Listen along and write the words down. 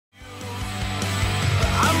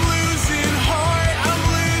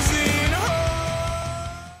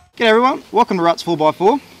G'day everyone, welcome to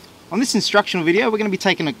Ruts4x4. On this instructional video we're going to be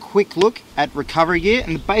taking a quick look at recovery gear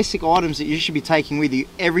and the basic items that you should be taking with you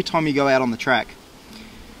every time you go out on the track.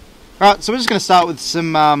 Alright, so we're just going to start with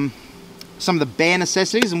some of the bare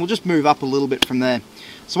necessities and we'll just move up a little bit from there.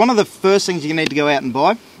 So one of the first things you need to go out and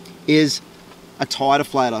buy is a tire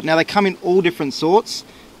deflator. Now they come in all different sorts.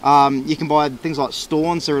 You can buy things like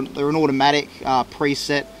Storns, they're an automatic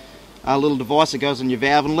preset little device that goes on your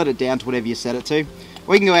valve and let it down to whatever you set it to.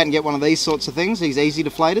 Or you can go out and get one of these sorts of things, these easy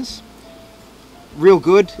deflators. Real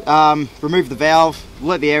good, remove the valve,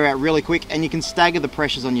 let the air out really quick, and you can stagger the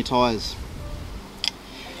pressures on your tyres.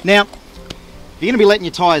 Now, if you're going to be letting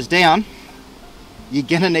your tyres down, you're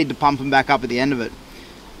going to need to pump them back up at the end of it.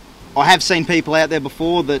 I have seen people out there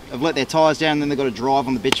before that have let their tyres down and then they've got to drive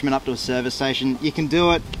on the bitumen up to a service station. You can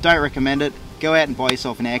do it, don't recommend it. Go out and buy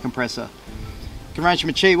yourself an air compressor. You can range from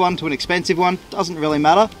a cheap one to an expensive one, doesn't really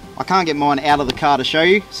matter. I can't get mine out of the car to show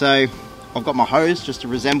you, so I've got my hose just to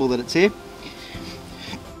resemble that it's here.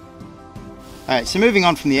 Alright, so moving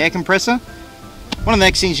on from the air compressor, one of the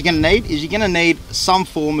next things you're going to need is you're going to need some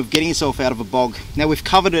form of getting yourself out of a bog. Now we've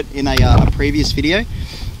covered it in a previous video,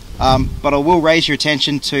 but I will raise your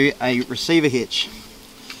attention to a receiver hitch.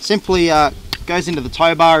 Simply goes into the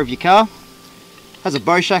tow bar of your car, has a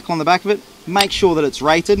bow shackle on the back of it. Make sure that it's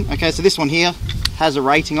rated. Okay, so this one here has a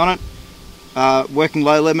rating on it, working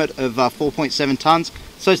low limit of 4.7 tons.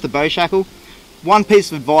 So is the bow shackle. One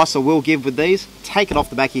piece of advice I will give with these: take it off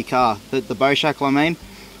the back of your car. The bow shackle, I mean.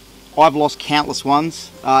 I've lost countless ones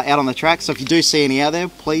out on the track, so if you do see any out there,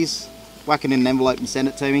 please whack it in an envelope and send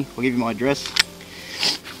it to me. I'll give you my address.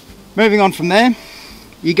 Moving on from there,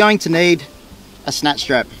 you're going to need a snatch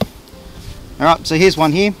strap. Alright, so here's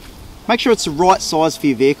one here. Make sure it's the right size for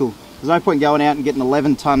your vehicle. There's no point going out and getting an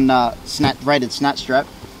 11-ton rated snatch strap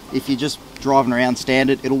if you're just driving around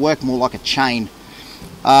standard. It'll work more like a chain.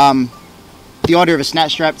 The idea of a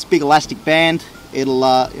snatch strap, it's a big elastic band. It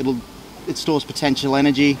stores potential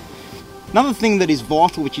energy. Another thing that is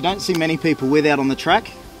vital, which you don't see many people with out on the track,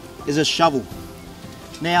 is a shovel.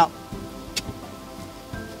 Now,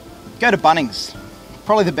 go to Bunnings.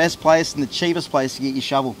 Probably the best place and the cheapest place to get your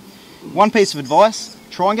shovel. One piece of advice: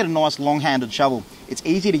 try and get a nice long-handled shovel. It's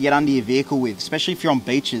easy to get under your vehicle with, especially if you're on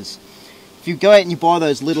beaches. If you go out and you buy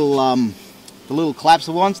those little, the little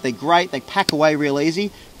collapsible ones, they're great, they pack away real easy,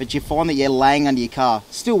 but you find that you're laying under your car.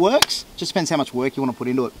 Still works, just depends how much work you want to put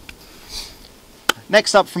into it.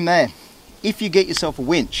 Next up from there, if you get yourself a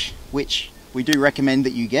winch, which we do recommend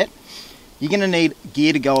that you get, you're going to need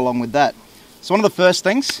gear to go along with that. So one of the first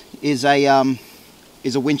things is a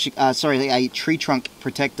winch, a tree trunk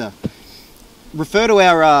protector. Refer to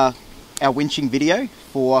our winching video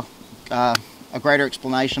for a greater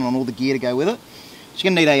explanation on all the gear to go with it. So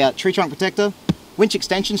you're going to need a tree trunk protector, winch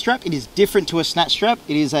extension strap. It is different to a snatch strap.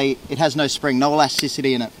 It has no spring, no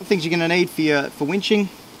elasticity in it. The things you're going to need for winching: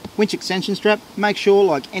 winch extension strap. Make sure,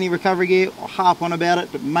 like any recovery gear, I'll harp on about it,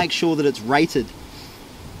 but make sure that it's rated.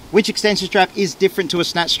 Winch extension strap is different to a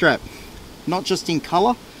snatch strap, not just in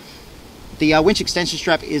colour. The winch extension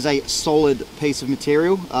strap is a solid piece of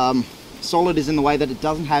material. Solid is in the way that it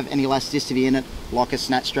doesn't have any elasticity in it like a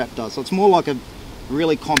snatch strap does. So it's more like a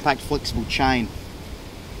really compact, flexible chain.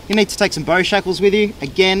 You need to take some bow shackles with you.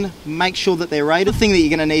 Again, make sure that they're rated. The thing that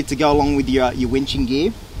you're going to need to go along with your winching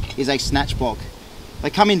gear is a snatch block.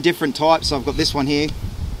 They come in different types. So I've got this one here,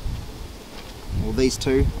 or these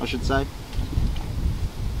two, I should say.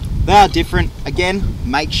 They are different. Again,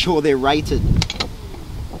 make sure they're rated.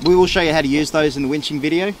 We will show you how to use those in the winching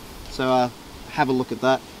video, so have a look at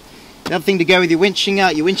that. The other thing to go with your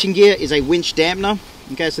winching gear is a winch dampener.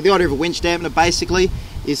 Okay, so the idea of a winch dampener basically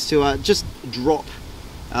is to just drop.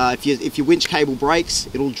 If your winch cable breaks,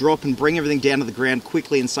 it'll drop and bring everything down to the ground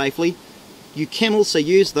quickly and safely. You can also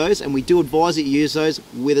use those, and we do advise that you use those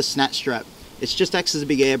with a snatch strap. It just acts as a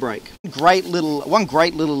big air brake. One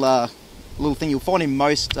great little thing you'll find in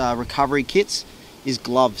most recovery kits is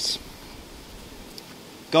gloves.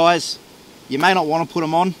 Guys, you may not want to put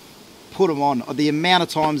them on. Put them on. The amount of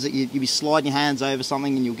times that you'll be sliding your hands over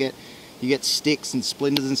something and you get sticks and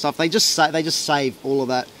splinters and stuff. They just save all of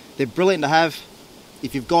that. They're brilliant to have.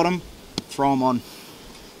 If you've got them, throw them on.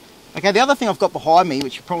 Okay, the other thing I've got behind me,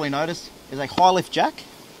 which you probably noticed, is a high lift jack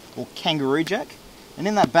or kangaroo jack, and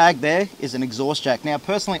in that bag there is an exhaust jack. Now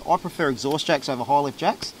personally I prefer exhaust jacks over high lift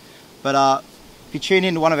jacks, but if you tune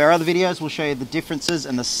into one of our other videos, we'll show you the differences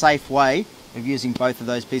and the safe way of using both of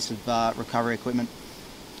those pieces of recovery equipment.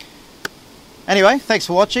 Anyway, thanks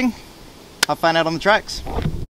for watching. Have fun out on the tracks.